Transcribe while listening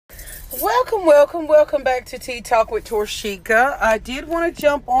Welcome back to Tea Talk with Torshika. I did want to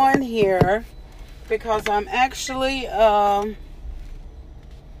jump on here because I'm actually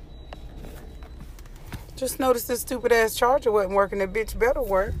just noticed this stupid ass charger wasn't working. That bitch better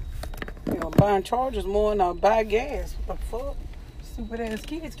work. You know, buying chargers more than I buy gas. What the fuck? Stupid ass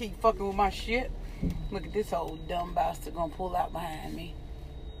kids keep fucking with my shit. Look at this old dumb bastard gonna pull out behind me.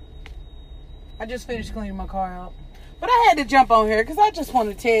 I just finished cleaning my car up. But I had to jump on here because I just want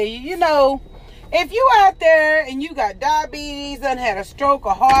to tell you, you know, if you out there and you got diabetes, done had a stroke,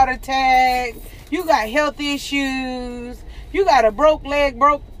 a heart attack, you got health issues, you got a broke leg,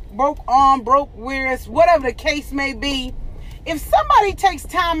 broke arm, broke wrist, whatever the case may be, if somebody takes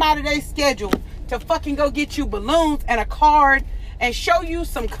time out of their schedule to fucking go get you balloons and a card and show you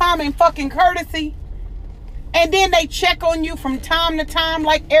some common fucking courtesy, and then they check on you from time to time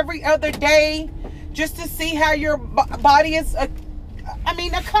like every other day, just to see how your body is,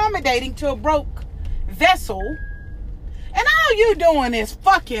 accommodating to a broke vessel. And all you doing is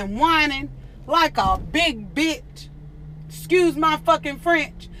fucking whining like a big bitch. Excuse my fucking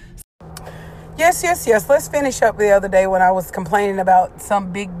French. Yes. Let's finish up the other day when I was complaining about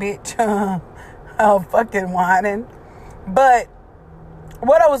some big bitch fucking whining. But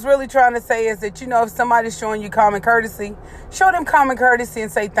what I was really trying to say is that, you know, if somebody's showing you common courtesy, show them common courtesy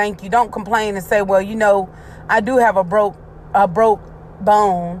and say thank you. Don't complain and say, well, you know, I do have a broke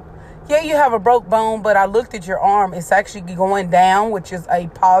bone. Yeah, you have a broke bone, but I looked at your arm. It's actually going down, which is a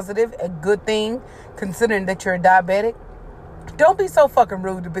positive, a good thing, considering that you're a diabetic. Don't be so fucking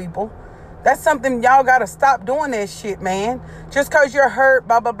rude to people. That's something y'all got to stop doing that shit, man. Just because you're hurt,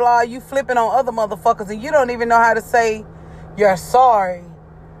 blah, blah, blah, you flipping on other motherfuckers and you don't even know how to say you're sorry.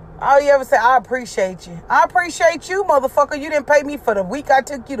 All you ever say, I appreciate you. I appreciate you, motherfucker. You didn't pay me for the week I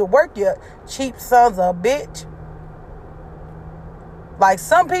took you to work, you cheap sons of a bitch. Like,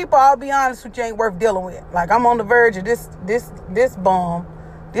 some people, I'll be honest with you, ain't worth dealing with. Like, I'm on the verge of this bum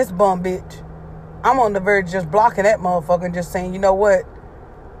bitch. I'm on the verge of just blocking that motherfucker and just saying, you know what?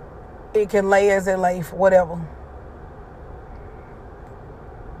 It can lay as it lay for whatever.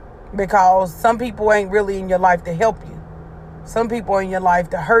 Because some people ain't really in your life to help you. Some people are in your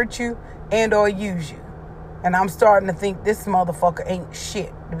life to hurt you and or use you. And I'm starting to think this motherfucker ain't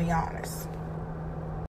shit, to be honest.